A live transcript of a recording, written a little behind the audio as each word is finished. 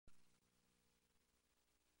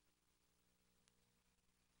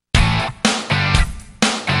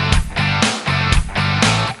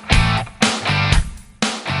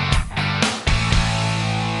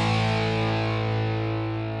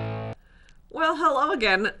Well, hello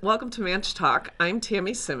again. Welcome to Manch Talk. I'm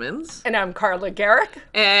Tammy Simmons. And I'm Carla Garrick.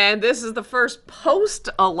 And this is the first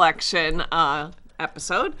post-election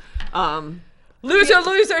episode.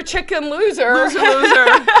 Loser, chicken loser. Loser.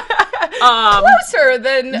 Closer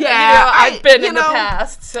than I've been in the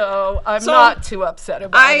past, so I'm not too upset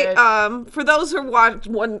about it. For those who watch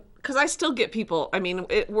one, because I still get people, I mean,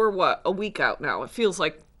 we're a week out now. It feels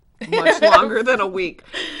like much longer than a week.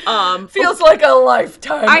 Feels like a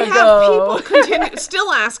lifetime I ago. have people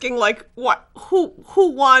still asking, like, who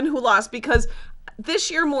won, who lost, because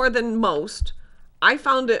this year more than most, I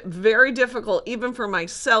found it very difficult, even for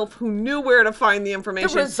myself, who knew where to find the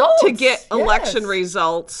information, to get election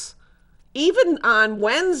results. Even on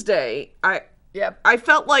Wednesday, I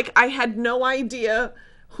felt like I had no idea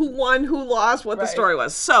who won, who lost, what the story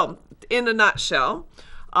was. So, in a nutshell,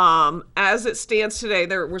 as it stands today,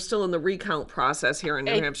 we're still in the recount process here in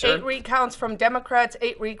New Hampshire. 8 recounts from Democrats,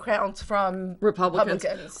 8 recounts from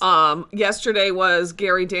Republicans. Yesterday was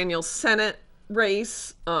Gary Daniels' Senate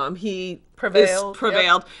race. He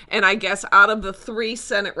prevailed. And I guess out of the 3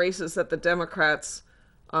 Senate races that the Democrats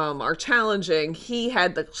are challenging, he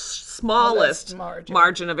had the smallest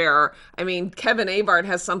margin of error. I mean, Kevin Abart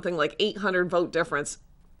has something like 800 vote difference.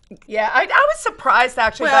 Yeah, I was surprised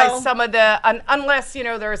actually by some of the, unless,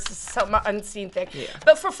 there's some unseen thing. Yeah.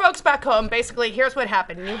 But for folks back home, basically, here's what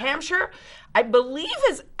happened. New Hampshire, I believe,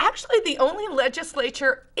 is actually the only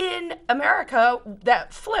legislature in America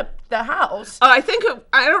that flipped the House. I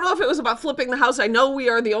don't know if it was about flipping the House. I know we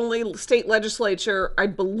are the only state legislature, I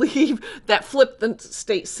believe, that flipped the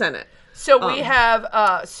state Senate. So we have,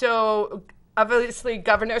 obviously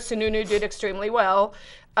Governor Sununu did extremely well.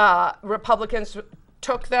 Republicans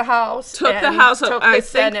took the House, took the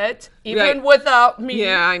Senate, even without me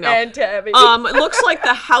and Tammy. It looks like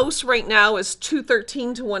the House right now is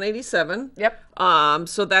 213 to 187. Yep.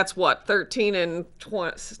 So that's what, 13 and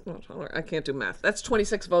 20, I can't do math. That's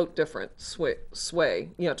 26 vote different sway.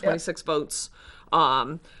 26 votes.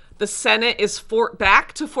 The Senate is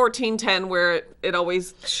back to 1410, where it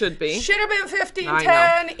always should be. Should have been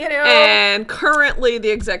 1510, And currently, the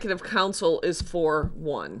Executive Council is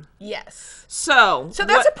 4-1. Yes. So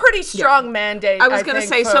that's a pretty strong mandate. I was going to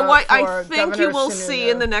say, so what I think you will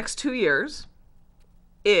see in the next 2 years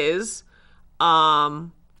is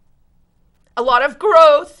a lot of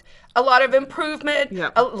growth, a lot of improvement,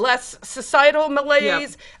 less societal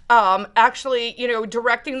malaise, actually,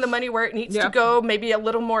 directing the money where it needs to go, maybe a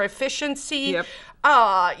little more efficiency.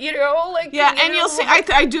 And you'll see,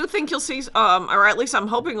 I do think you'll see, or at least I'm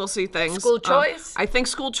hoping we'll see things. School choice? I think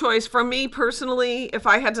school choice, for me personally, if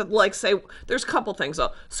I had to say, there's a couple things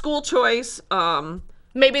though. School choice,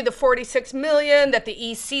 maybe the $46 million that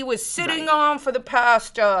the EC was sitting on for the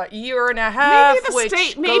past year and a half.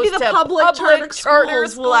 Maybe the public charter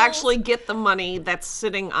schools will actually get the money that's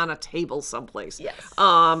sitting on a table someplace. Yes.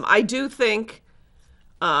 I do think,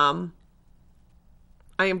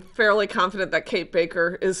 I am fairly confident that Kate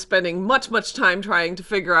Baker is spending much time trying to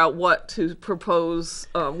figure out what to propose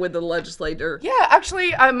with the legislator. Yeah,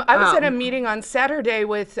 actually, I was at a meeting on Saturday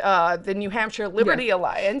with the New Hampshire Liberty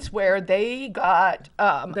Alliance, where they got,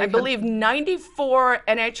 I believe, 94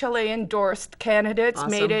 NHLA-endorsed candidates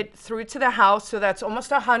made it through to the House, so that's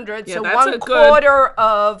almost 100. Yeah, so that's one quarter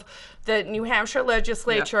of the New Hampshire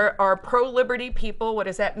legislature are pro-liberty people. What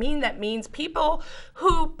does that mean? That means people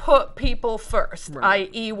who put people first,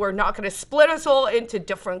 i.e. we're not going to split us all into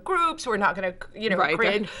different groups. We're not going to,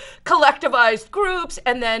 create collectivized groups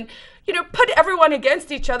and then, put everyone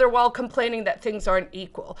against each other while complaining that things aren't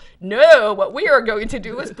equal. No, what we are going to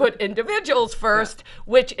do is put individuals first,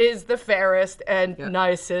 which is the fairest and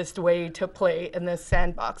nicest way to play in this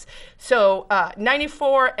sandbox. So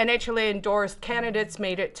 94 NHLA-endorsed candidates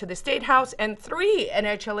made it to the State House, and 3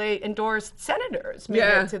 NHLA-endorsed senators made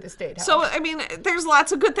it to the State House. So, I mean, there's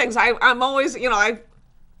lots of good things. I'm always,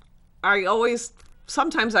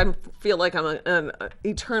 sometimes I feel like I'm an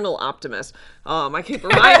eternal optimist. I keep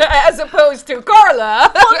reminding, as opposed to Carla.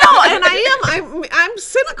 Well, no, and I'm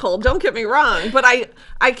cynical. Don't get me wrong, but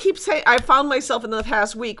I keep saying, I found myself in the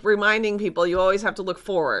past week reminding people you always have to look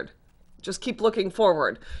forward. Just keep looking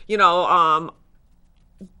forward.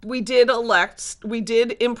 We did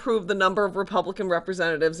improve the number of Republican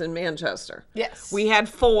representatives in Manchester. Yes, we had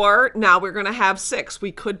 4. Now we're going to have 6.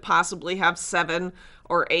 We could possibly have 7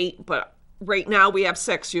 or 8, but right now we have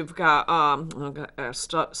 6. You've got,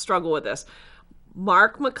 struggle with this.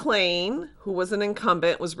 Mark McLean, who was an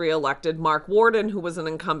incumbent, was reelected. Mark Warden, who was an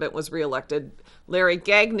incumbent, was reelected. Larry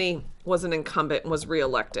Gagney was an incumbent and was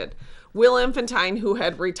reelected. Will Infantine, who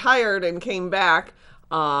had retired and came back,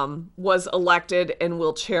 was elected and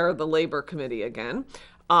will chair the Labor Committee again.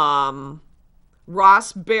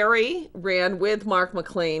 Ross Berry ran with Mark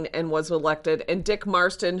McLean and was elected, and Dick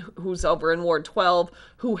Marston, who's over in Ward 12,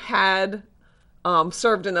 who had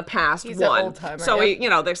served in the past, He's won. an old-timer, So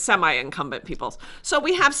yeah. they're semi-incumbent people. So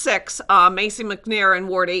we have 6. Macy McNair in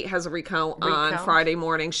Ward 8 has a recount on Friday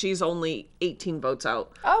morning. She's only 18 votes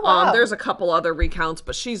out. Oh, wow. There's a couple other recounts,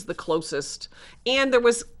 but she's the closest. And there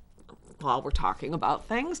was, while we're talking about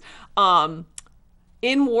things,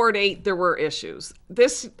 in Ward 8 there were issues.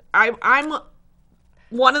 I'm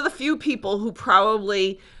one of the few people who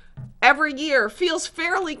probably every year feels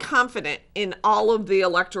fairly confident in all of the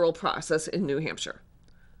electoral process in New Hampshire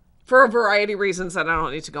for a variety of reasons that I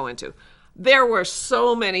don't need to go into. There were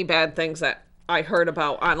so many bad things that I heard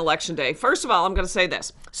about on election day. First of all, I'm going to say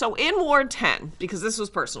this. So in Ward 10, because this was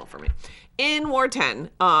personal for me, in Ward 10,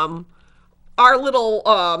 our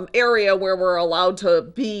little area where we're allowed to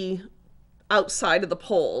be outside of the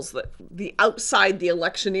polls, the outside the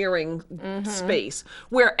electioneering space,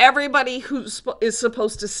 where everybody who is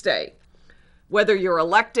supposed to stay, whether you're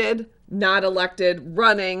elected, not elected,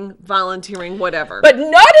 running, volunteering, whatever. But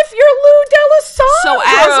not if you're Lou Delisandro. So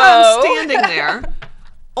as I'm standing there,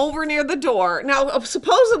 over near the door. Now,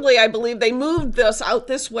 supposedly, I believe they moved this out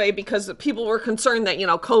this way because people were concerned that,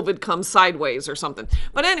 COVID comes sideways or something.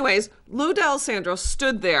 But anyways, Lou Delisandro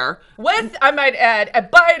stood there. With, I might add, a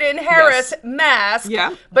Biden-Harris mask.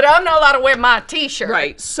 Yeah. But I'm not allowed to wear my T-shirt.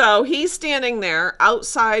 Right. So he's standing there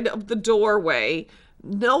outside of the doorway,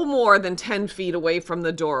 no more than 10 feet away from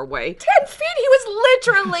the doorway. 10 feet? He was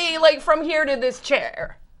literally, from here to this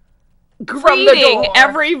chair. Greeting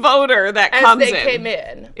every voter that comes in. As they came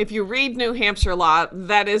in. If you read New Hampshire law,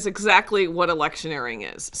 that is exactly what electioneering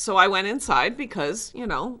is. So I went inside because,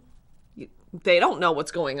 they don't know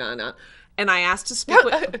what's going on. And I asked to speak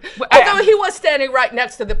with... Although he was standing right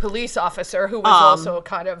next to the police officer who was also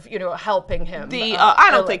kind of, helping him. I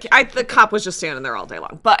don't think... the cop was just standing there all day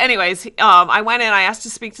long. But anyways, I went in, I asked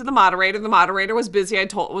to speak to the moderator. The moderator was busy.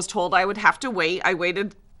 Was told I would have to wait. I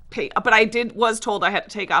waited... But I was told I had to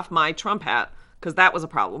take off my Trump hat because that was a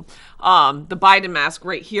problem. The Biden mask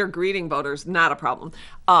right here greeting voters, not a problem.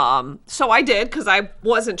 So I did because I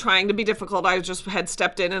wasn't trying to be difficult. I just had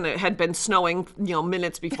stepped in and it had been snowing,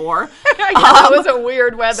 minutes before. It was a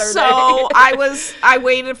weird weather day. So I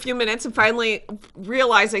waited a few minutes and finally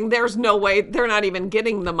realizing there's no way they're not even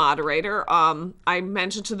getting the moderator. I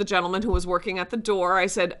mentioned to the gentleman who was working at the door, I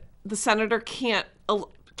said, the senator can't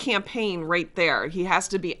campaign right there. He has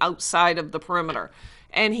to be outside of the perimeter.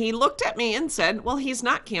 And he looked at me and said, well, he's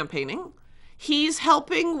not campaigning. He's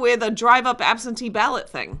helping with a drive-up absentee ballot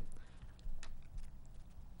thing.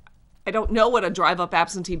 I don't know what a drive-up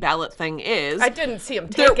absentee ballot thing is. I didn't see him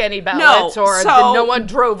take any ballots no one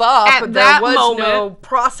drove up. There was no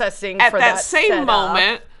processing for that. At that same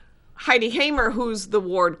moment, Heidi Hamer, who's the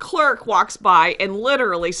ward clerk, walks by and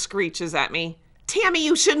literally screeches at me, Tammy,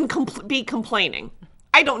 you shouldn't be complaining.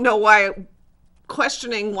 I don't know why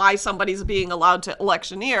questioning why somebody's being allowed to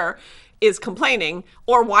electioneer is complaining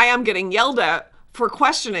or why I'm getting yelled at for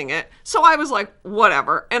questioning it. So I was like,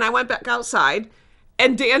 whatever. And I went back outside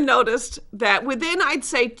and Dan noticed that within, I'd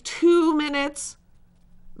say 2 minutes,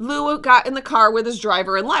 Lou got in the car with his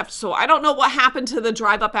driver and left. So I don't know what happened to the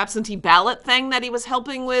drive up absentee ballot thing that he was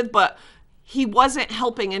helping with, but he wasn't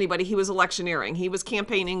helping anybody. He was electioneering. He was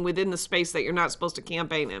campaigning within the space that you're not supposed to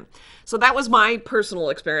campaign in. So that was my personal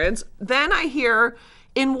experience. Then I hear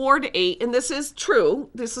in Ward 8, and this is true,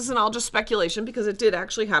 this isn't all just speculation because it did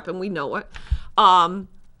actually happen, we know it.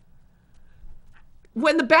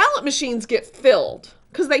 When the ballot machines get filled,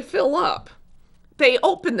 because they fill up, they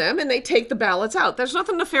open them and they take the ballots out. There's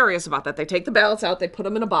nothing nefarious about that. They take the ballots out, they put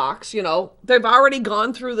them in a box, they've already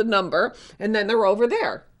gone through the number, and then they're over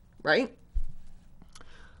there, right?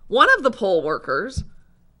 One of the poll workers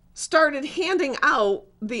started handing out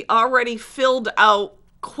the already filled out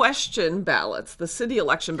question ballots, the city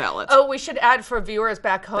election ballots. Oh, we should add for viewers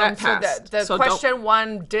back home that the question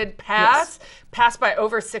one did pass, passed by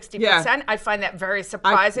over 60%. Yeah. I find that very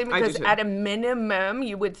surprising because at a minimum,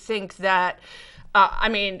 you would think that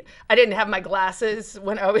I didn't have my glasses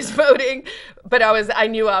when I was voting, but I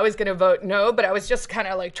knew I was going to vote no, but I was just kind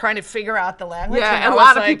of trying to figure out the language. Yeah, and a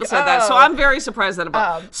lot of people said that. So I'm very surprised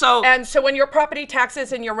that so when your property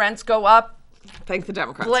taxes and your rents go up, thank the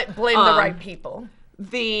Democrats. Blame the right people.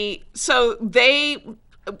 A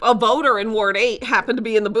voter in Ward 8 happened to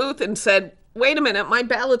be in the booth and said, wait a minute, my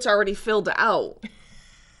ballot's already filled out.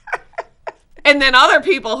 And then other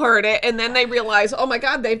people heard it, and then they realized, oh my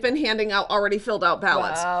God, they've been handing out already filled out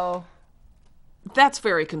ballots. Wow. That's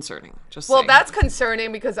very concerning. Just Well, saying. that's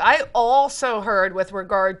concerning because I also heard with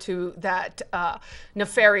regard to that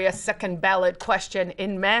nefarious second ballot question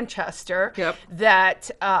in Manchester Yep.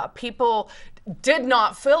 that people did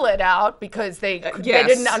not fill it out because they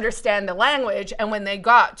didn't understand the language, and when they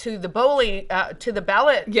got to the ballot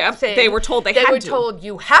thing, they were told they were told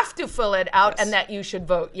you have to fill it out and that you should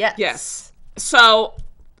vote yes. Yes. So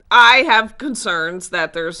I have concerns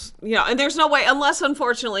that there's, and there's no way, unless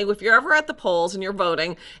unfortunately, if you're ever at the polls and you're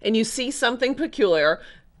voting and you see something peculiar,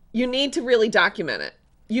 you need to really document it.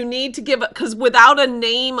 You need to give it, because without a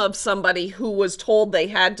name of somebody who was told they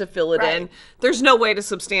had to fill it in, there's no way to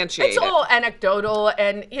substantiate It's all anecdotal,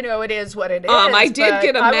 and it is what it is. I did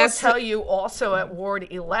get a message. I will tell you also at Ward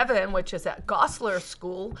 11, which is at Goslar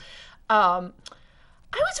School, I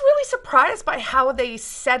was really surprised by how they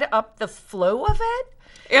set up the flow of it.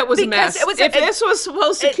 It was a mess. If this was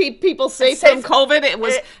supposed to keep people safe from COVID,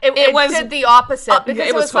 it did the opposite. Because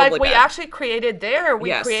it was totally like we bad. actually created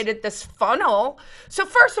created this funnel. So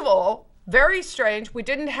first of all, very strange. We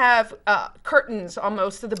didn't have curtains on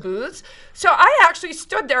most of the booths. So I actually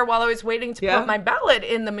stood there while I was waiting to put my ballot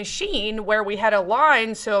in the machine where we had a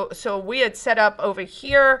line. So we had set up over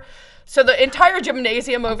here. So the entire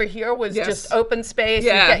gymnasium over here was just open space. You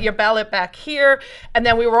get your ballot back here. And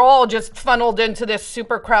then we were all just funneled into this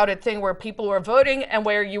super crowded thing where people were voting and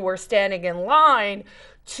where you were standing in line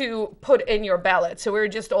to put in your ballot. So we were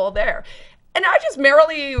just all there. And I just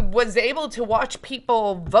merely was able to watch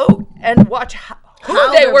people vote and watch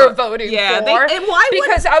who they were voting for. And why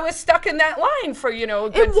because I was stuck in that line for, a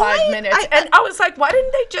good 5 minutes. And I was like, why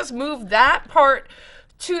didn't they just move that part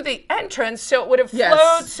to the entrance so it would have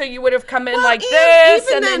flowed, so you would have come in like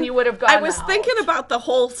this, and then you would have gone I was thinking about the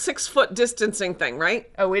whole 6-foot distancing thing, right?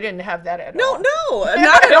 Oh, we didn't have that at all. No,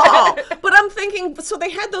 not at all. But I'm thinking, so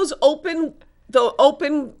they had those open,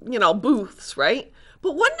 booths, right?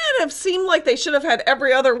 But wouldn't it have seemed like they should have had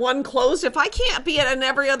every other one closed? If I can't be in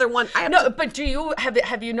every other one, I have to... But do you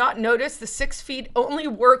have you not noticed the 6 feet only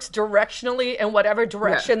works directionally in whatever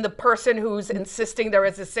direction the person who's insisting there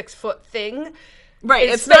is a 6-foot thing? Right,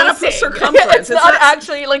 it's not a circumference. It's not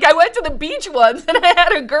actually, like I went to the beach once and I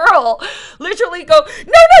had a girl literally go, no,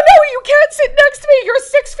 you can't sit next to me. You're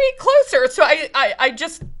 6 feet closer. So I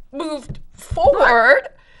just moved forward. Right.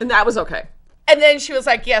 And that was okay. And then she was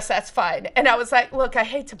like, yes, that's fine. And I was like, look, I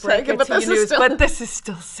hate to break it to you news, but this is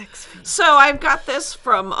still 6 feet. So I've got this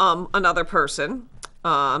from another person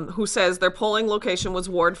who says their polling location was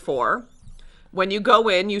Ward 4. When you go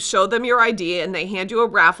in, you show them your ID, and they hand you a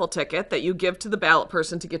raffle ticket that you give to the ballot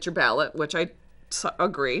person to get your ballot, which I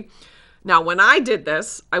agree. Now, when I did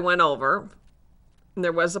this, I went over, and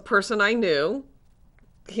there was a person I knew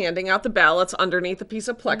handing out the ballots underneath a piece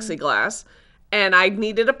of plexiglass, and I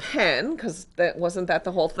needed a pen, because wasn't that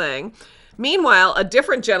the whole thing. Meanwhile, a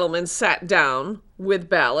different gentleman sat down with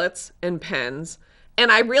ballots and pens. And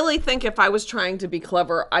I really think if I was trying to be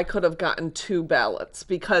clever, I could have gotten 2 ballots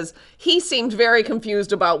because he seemed very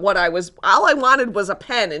confused about what all I wanted was a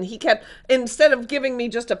pen. And he kept, instead of giving me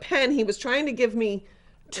just a pen, he was trying to give me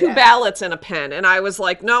 2 ballots and a pen. And I was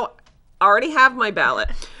like, no, I already have my ballot.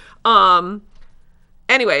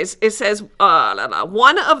 Anyways, it says,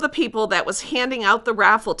 one of the people that was handing out the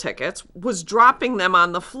raffle tickets was dropping them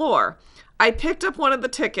on the floor. I picked up one of the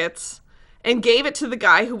tickets and gave it to the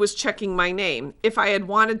guy who was checking my name. If I had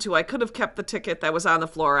wanted to, I could have kept the ticket that was on the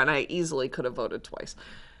floor, and I easily could have voted twice.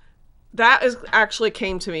 That actually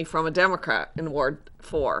came to me from a Democrat in Ward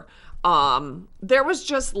 4. There was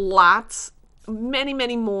just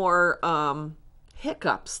many more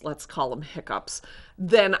hiccups, let's call them hiccups,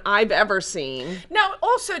 than I've ever seen. Now,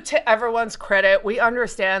 also to everyone's credit, we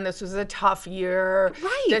understand this was a tough year.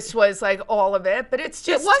 Right. This was like all of it, but it's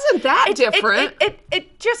just... It wasn't that different.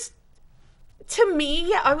 It just... To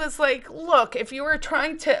me, I was like, look, if you were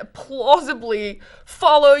trying to plausibly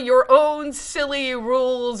follow your own silly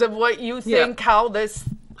rules of what you think how this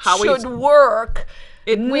should work,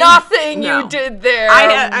 nothing you did there.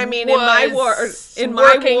 In my ward,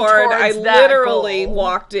 I literally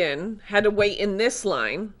walked in, had to wait in this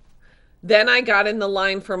line. Then I got in the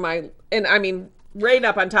line for right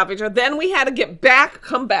up on top of each other. Then we had to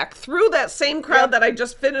come back through that same crowd that I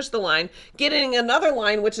just finished the line, getting another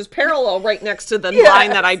line, which is parallel right next to the line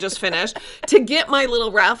that I just finished, to get my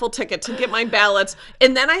little raffle ticket, to get my ballots.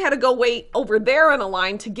 And then I had to go wait over there in a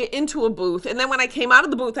line to get into a booth. And then when I came out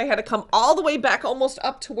of the booth, I had to come all the way back almost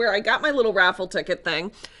up to where I got my little raffle ticket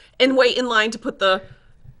thing and wait in line to put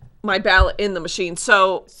my ballot in the machine.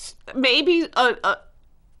 So maybe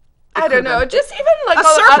I don't know, just even like a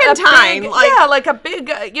serpentine, like a big,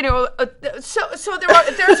 so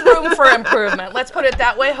there's room for improvement. Let's put it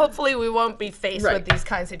that way. Hopefully, we won't be faced with these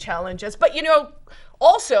kinds of challenges. But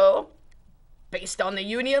also based on the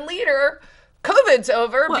union leader, COVID's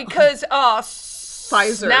over because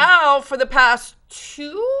Pfizer now for the past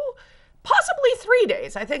 2, possibly 3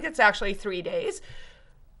 days. I think it's actually 3 days.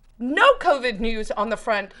 No COVID news on the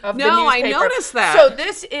front of the newspaper. I noticed that. So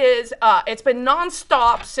this is, it's been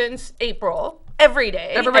nonstop since April, every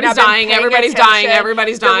day. Everybody's dying, everybody's dying,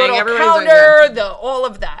 everybody's dying, everybody's dying. All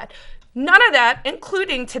of that. None of that,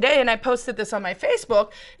 including today, and I posted this on my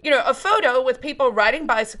Facebook, a photo with people riding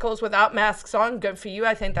bicycles without masks on. Good for you.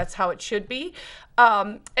 I think that's how it should be.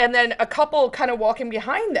 And then a couple kind of walking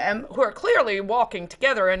behind them who are clearly walking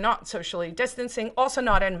together and not socially distancing, also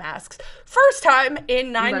not in masks. First time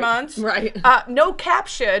in 9 months. Right. No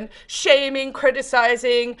caption, shaming,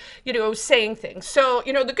 criticizing, saying things. So,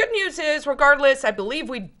 the good news is, regardless, I believe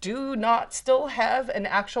we do not still have an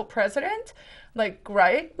actual president.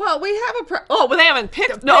 Right? Well, we have but they haven't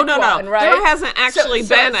picked. No. One, right? There hasn't actually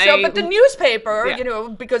been but the newspaper,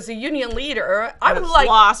 because the union leader,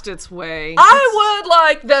 lost its way. I would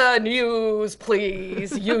like the news,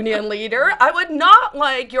 please, union leader. I would not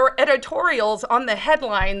like your editorials on the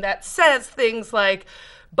headline that says things like,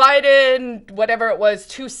 Biden, whatever it was,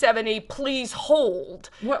 270, please hold.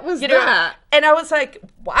 What was that? And I was like,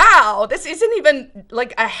 wow, this isn't even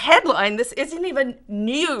like a headline. This isn't even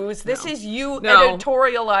news. This is you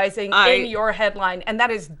editorializing in your headline. And that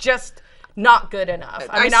is just not good enough.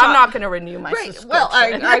 I'm not going to renew my subscription. Well,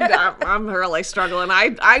 I'm really struggling.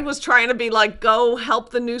 I was trying to be like, go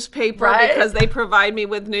help the newspaper because they provide me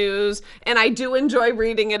with news. And I do enjoy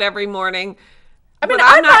reading it every morning. But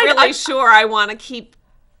I'm not really sure I want to keep.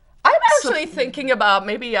 I'm actually thinking about,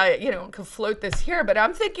 maybe I, could float this here, but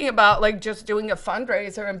I'm thinking about just doing a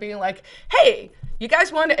fundraiser and being like, hey, you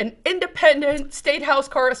guys want an independent State House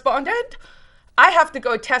correspondent? I have to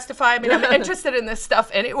go testify. I mean, I'm interested in this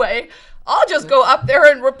stuff anyway. I'll just go up there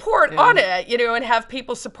and report on it, and have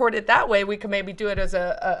people support it that way. We can maybe do it as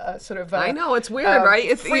a sort of I know, it's weird, right?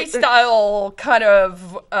 It's freestyle kind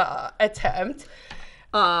of attempt.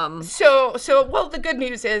 So the good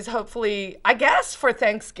news is, hopefully, I guess for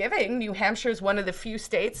Thanksgiving, New Hampshire is one of the few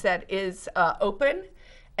states that is open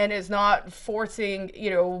and is not forcing,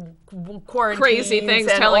 quarantines. Crazy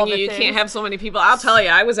things telling you can't have so many people. I'll tell you,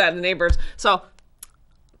 I was at a neighbor's. So,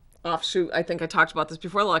 offshoot, I think I talked about this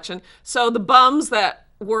before the election. So the bums that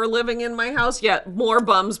were living in my house, yet more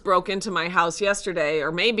bums broke into my house yesterday,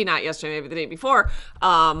 or maybe not yesterday, maybe the day before.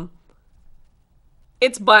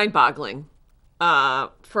 It's mind-boggling.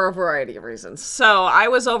 For a variety of reasons. So I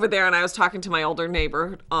was over there and I was talking to my older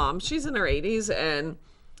neighbor. She's in her 80s, and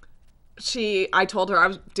I told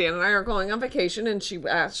her Dan and I are going on vacation, and she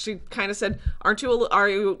kind of said, are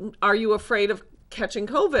you afraid of catching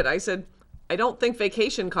COVID? I said, I don't think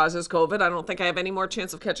vacation causes COVID. I don't think I have any more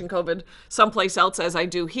chance of catching COVID someplace else as I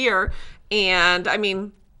do here. And I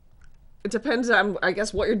mean, it depends on, I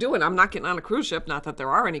guess, what you're doing. I'm not getting on a cruise ship. Not that there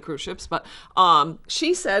are any cruise ships, but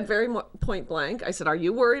she said very point blank, I said, are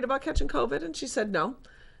you worried about catching COVID? And she said no.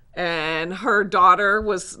 And her daughter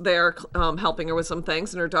was there helping her with some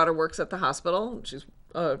things, and her daughter works at the hospital. She's,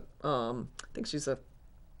 I think she's a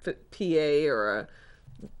PA or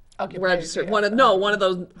a registered, one of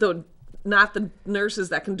those, not the nurses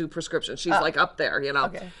that can do prescriptions. She's like up there,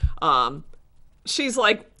 Okay. She's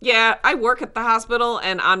like, yeah, I work at the hospital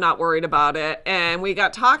and I'm not worried about it. And we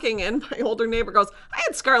got talking, and my older neighbor goes, I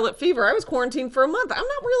had scarlet fever. I was quarantined for a month. I'm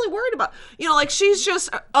not really worried about, she's just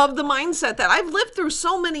of the mindset that I've lived through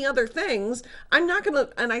so many other things. I'm not going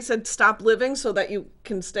to, and I said, stop living so that you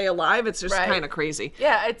can stay alive. It's just kind of crazy.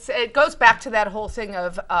 Yeah, it goes back to that whole thing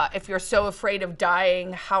of if you're so afraid of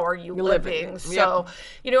dying, how are you living? So,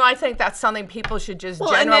 I think that's something people should just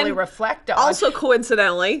generally reflect on. Also,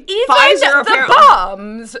 coincidentally, even Pfizer the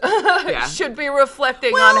bums should be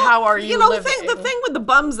reflecting on how are you living. The thing with the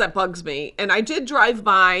bums that bugs me, and I did drive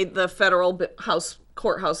by the federal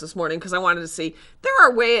courthouse this morning because I wanted to see,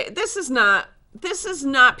 this is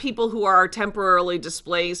not people who are temporarily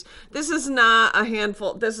displaced. This is not a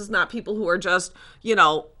handful. This is not people who are just,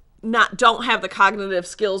 don't have the cognitive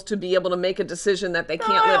skills to be able to make a decision that they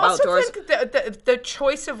can't live outdoors. I also think the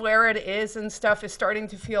choice of where it is and stuff is starting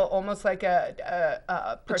to feel almost like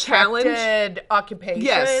a protected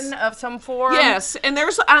occupation of some form. Yes, and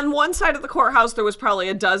there's, on one side of the courthouse, there was probably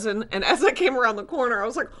a dozen, and as I came around the corner, I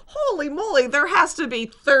was like, holy moly, there has to be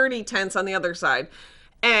 30 tents on the other side.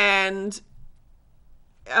 And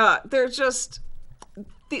they're just,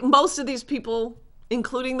 most of these people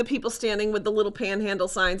including the people standing with the little panhandle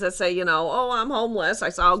signs that say, you know, oh, I'm homeless. I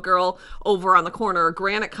saw a girl over on the corner of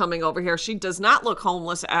Granite coming over here. She does not look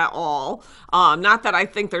homeless at all. Not that I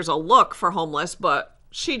think there's a look for homeless, but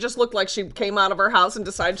she just looked like she came out of her house and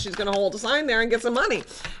decided she's going to hold a sign there and get some money.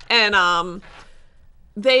 And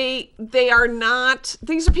they are not,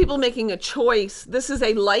 these are people making a choice. This is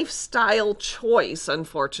a lifestyle choice,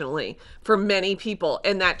 unfortunately, for many people.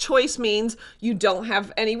 And that choice means you don't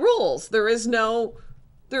have any rules. There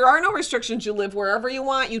are no restrictions. You live wherever you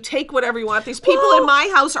want. You take whatever you want. These people in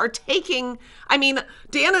my house are taking, I mean,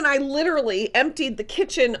 Dan and I literally emptied the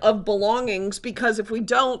kitchen of belongings because if we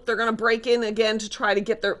don't, they're going to break in again to try to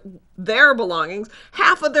get their belongings.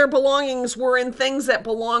 Half of their belongings were in things that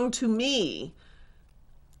belong to me.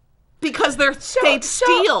 Because they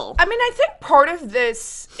steal. I mean, I think part of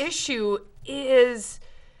this issue is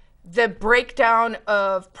the breakdown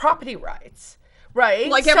of property rights, right?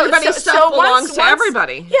 Like everybody's stuff belongs to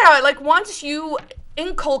everybody. Yeah, like once you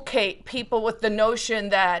inculcate people with the notion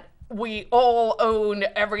that we all own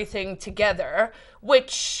everything together,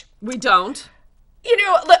 which we don't. You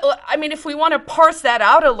know, I mean, if we want to parse that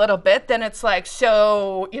out a little bit, then it's like,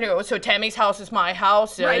 so Tammy's house is my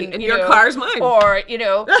house. And your car's mine. Or,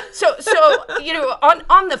 so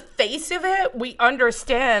on the face of it, we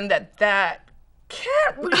understand that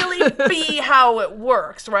can't really be how it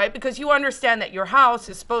works, right? Because you understand that your house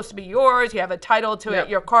is supposed to be yours. You have a title to it.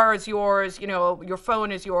 Your car is yours. Your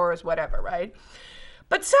phone is yours, whatever, right?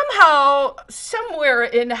 But somehow, somewhere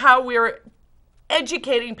in how we're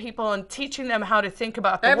educating people and teaching them how to think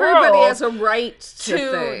about the world. Everybody has a right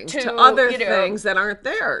to other things that aren't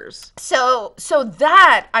theirs. So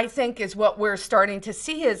that, I think, is what we're starting to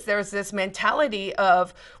see is there's this mentality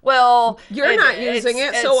of, well, you're not using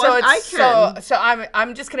it, so I can. So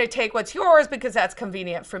I'm just going to take what's yours because that's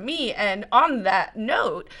convenient for me. And on that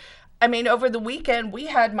note, I mean, over the weekend, we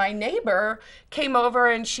had my neighbor came over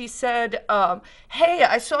and she said, hey,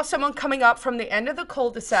 I saw someone coming up from the end of the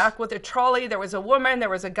cul-de-sac with a trolley. There was a woman, there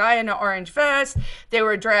was a guy in an orange vest. They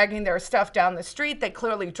were dragging their stuff down the street. They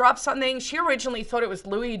clearly dropped something. She originally thought it was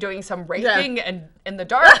Louis doing some raping and in the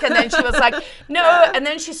dark. And then she was like, no. And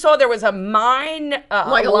then she saw there was a mine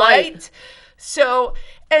like a light. So,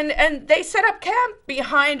 and they set up camp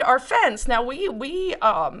behind our fence. Now, we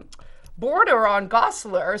border on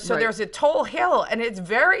Goslar, so there's a tall hill, and it's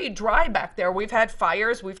very dry back there. We've had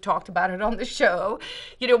fires. We've talked about it on the show.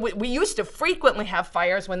 We used to frequently have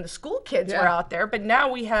fires when the school kids were out there, but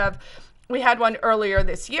now we had one earlier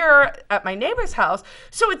this year at my neighbor's house.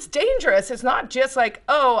 So it's dangerous. It's not just like,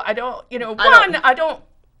 oh, I don't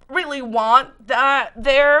really want that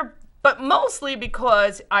there, but mostly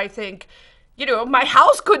because I think my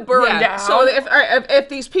house could burn down. So if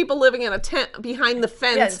these people living in a tent behind the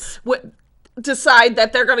fence would decide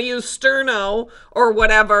that they're going to use sterno or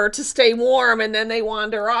whatever to stay warm, and then they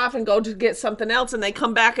wander off and go to get something else, and they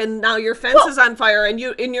come back and now your fence is on fire and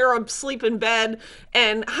you're asleep in bed,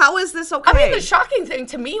 and how is this okay? I mean, the shocking thing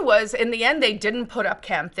to me was in the end they didn't put up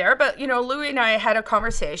camp there, but Louis and I had a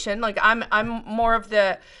conversation. Like I'm more of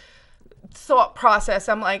the thought process.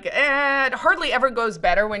 I'm like, it hardly ever goes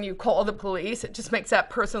better when you call the police. It just makes that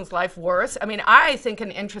person's life worse. I mean, I think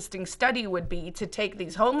an interesting study would be to take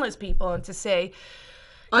these homeless people and to say,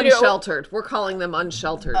 unsheltered. We're calling them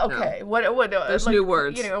unsheltered. Okay, now. What? There's new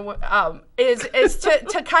words. Is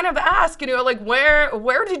to kind of ask, like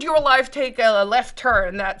where did your life take a left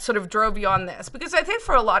turn that sort of drove you on this? Because I think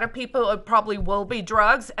for a lot of people it probably will be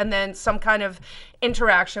drugs and then some kind of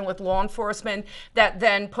interaction with law enforcement that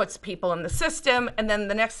then puts people in the system, and then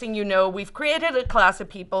the next thing you know, we've created a class of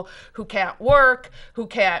people who can't work,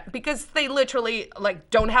 because they literally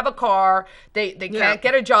don't have a car, they can't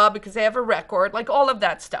get a job because they have a record, all of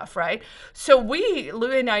that stuff, right? So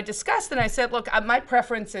Louis and I discussed, and I said, look, my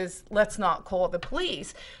preference is let's not call the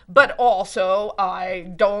police, but also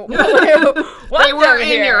I don't want they were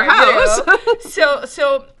in your house.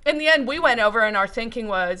 So in the end, we went over, and our thinking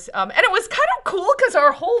was, and it was kind of cool because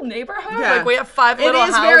our whole neighborhood, we have 5 little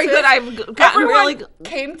houses. It is very good. I've gotten really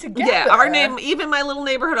came together. Yeah, our name, even my little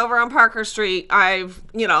neighborhood over on Parker Street, I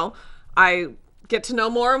get to know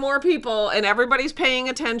more and more people, and everybody's paying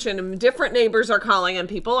attention, and different neighbors are calling, and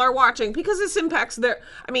people are watching because this impacts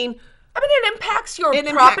I mean, it impacts your It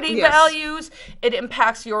property yes. values. It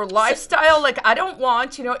impacts your lifestyle. Like, I don't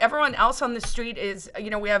want, everyone else on the street is,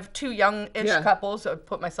 we have 2 young-ish Yeah. couples. So I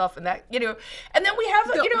put myself in that, and then we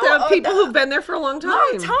have, There are people who've been there for a long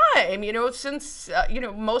time. Since,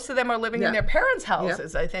 most of them are living in their parents'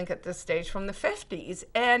 houses, I think, at this stage from the 50s.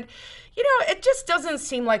 And, it just doesn't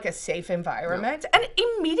seem like a safe environment. No. And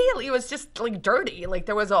immediately it was just like dirty. Like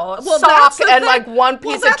there was a sock and like one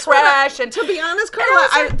piece of trash. And to be honest,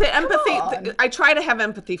 Carla, the empathy, I try to have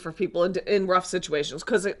empathy for people in rough situations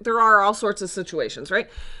because there are all sorts of situations, right?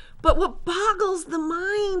 But what boggles the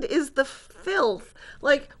mind is the filth.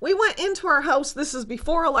 Like we went into our house, this is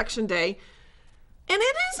before Election Day, and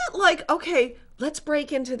it isn't like, okay, let's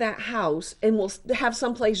break into that house and we'll have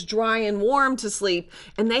someplace dry and warm to sleep.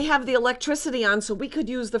 And they have the electricity on so we could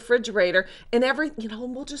use the refrigerator and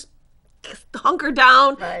we'll just hunker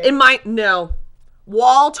down in no,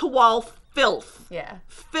 wall to wall filth. Yeah.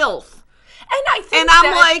 Filth. And I think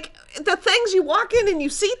I'm like, the things you walk in and you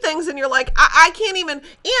see things and you're like, I can't even,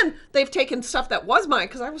 and they've taken stuff that was mine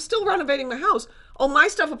because I was still renovating my house. Oh, my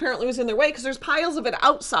stuff apparently was in their way because there's piles of it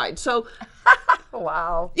outside. So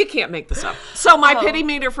wow. You can't make this up. So my pity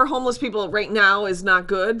meter for homeless people right now is not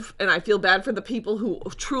good. And I feel bad for the people who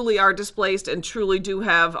truly are displaced and truly do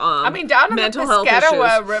have down mental in health the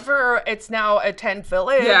Piscataway issues. River, it's now a tent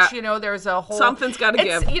village. Yeah. There's a whole... Something's got to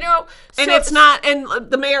give. And it's not... And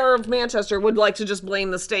the mayor of Manchester would like to just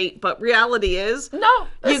blame the state. But reality is... No.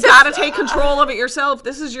 You got to take control of it yourself.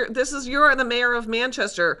 You're the mayor of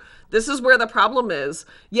Manchester. This is where the problem is.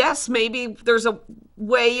 Yes, maybe there's a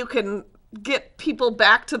way you can get people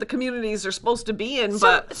back to the communities they're supposed to be in,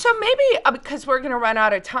 but... So maybe, because we're going to run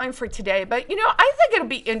out of time for today, but, I think it'll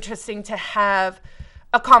be interesting to have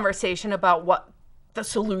a conversation about what the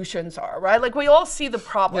solutions are, right? Like, we all see the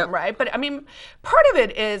problem, right? But, I mean, part of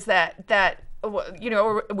it is that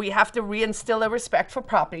we have to reinstill a respect for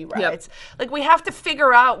property rights. Like, we have to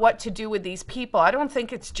figure out what to do with these people. I don't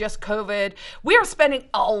think it's just COVID. We are spending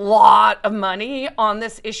a lot of money on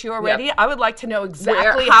this issue already. I would like to know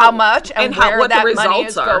exactly how much and where that money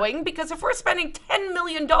is going. Because if we're spending $10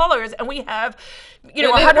 million and we have,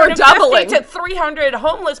 150 to 300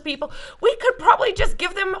 homeless people, we could probably just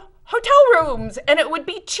give them hotel rooms and it would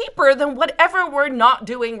be cheaper than whatever we're not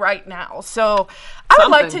doing right now. So I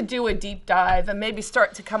would like to do a deep dive and maybe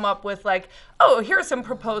start to come up with like, here are some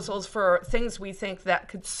proposals for things we think that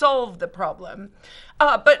could solve the problem.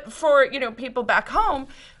 But for, people back home,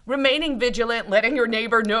 remaining vigilant, letting your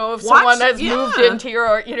neighbor know if someone has moved into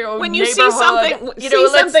your, when you neighborhood. See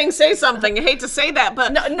something, say something. I hate to say that,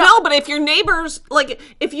 but no, but if your neighbors, like,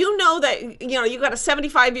 if you know that, you got a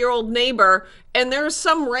 75-year-old neighbor and there's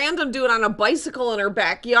some random dude on a bicycle in her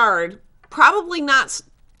backyard, probably not,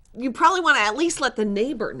 you probably want to at least let the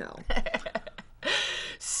neighbor know.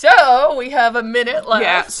 So we have a minute left.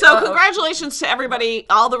 Yeah. So congratulations to everybody,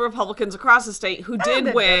 all the Republicans across the state who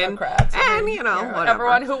did win, Democrats, and whatever.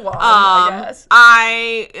 Everyone who won. I guess.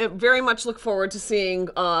 I very much look forward to seeing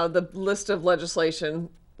the list of legislation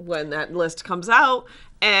when that list comes out,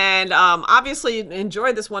 and obviously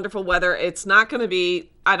enjoy this wonderful weather. It's not going to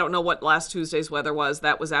be. I don't know what last Tuesday's weather was.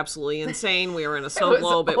 That was absolutely insane. We were in a snow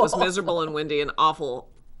globe. It was miserable and windy and awful.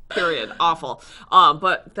 Period. Awful.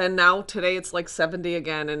 But then now today it's like 70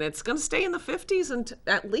 again, and it's going to stay in the 50s and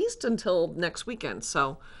at least until next weekend.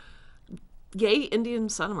 So yay, Indian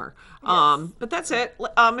summer. But that's it.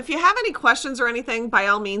 If you have any questions or anything, by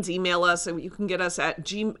all means, email us. You can get us at I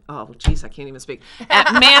can't even speak. At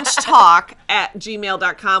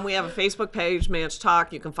manchtalk@gmail.com. We have a Facebook page, Manch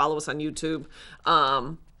Talk. You can follow us on YouTube.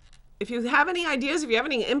 If you have any ideas, if you have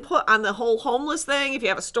any input on the whole homeless thing, if you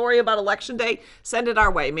have a story about Election Day, send it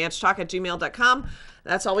our way, manchtalk@gmail.com.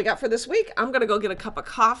 That's all we got for this week. I'm going to go get a cup of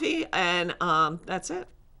coffee, and that's it.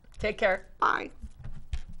 Take care. Bye.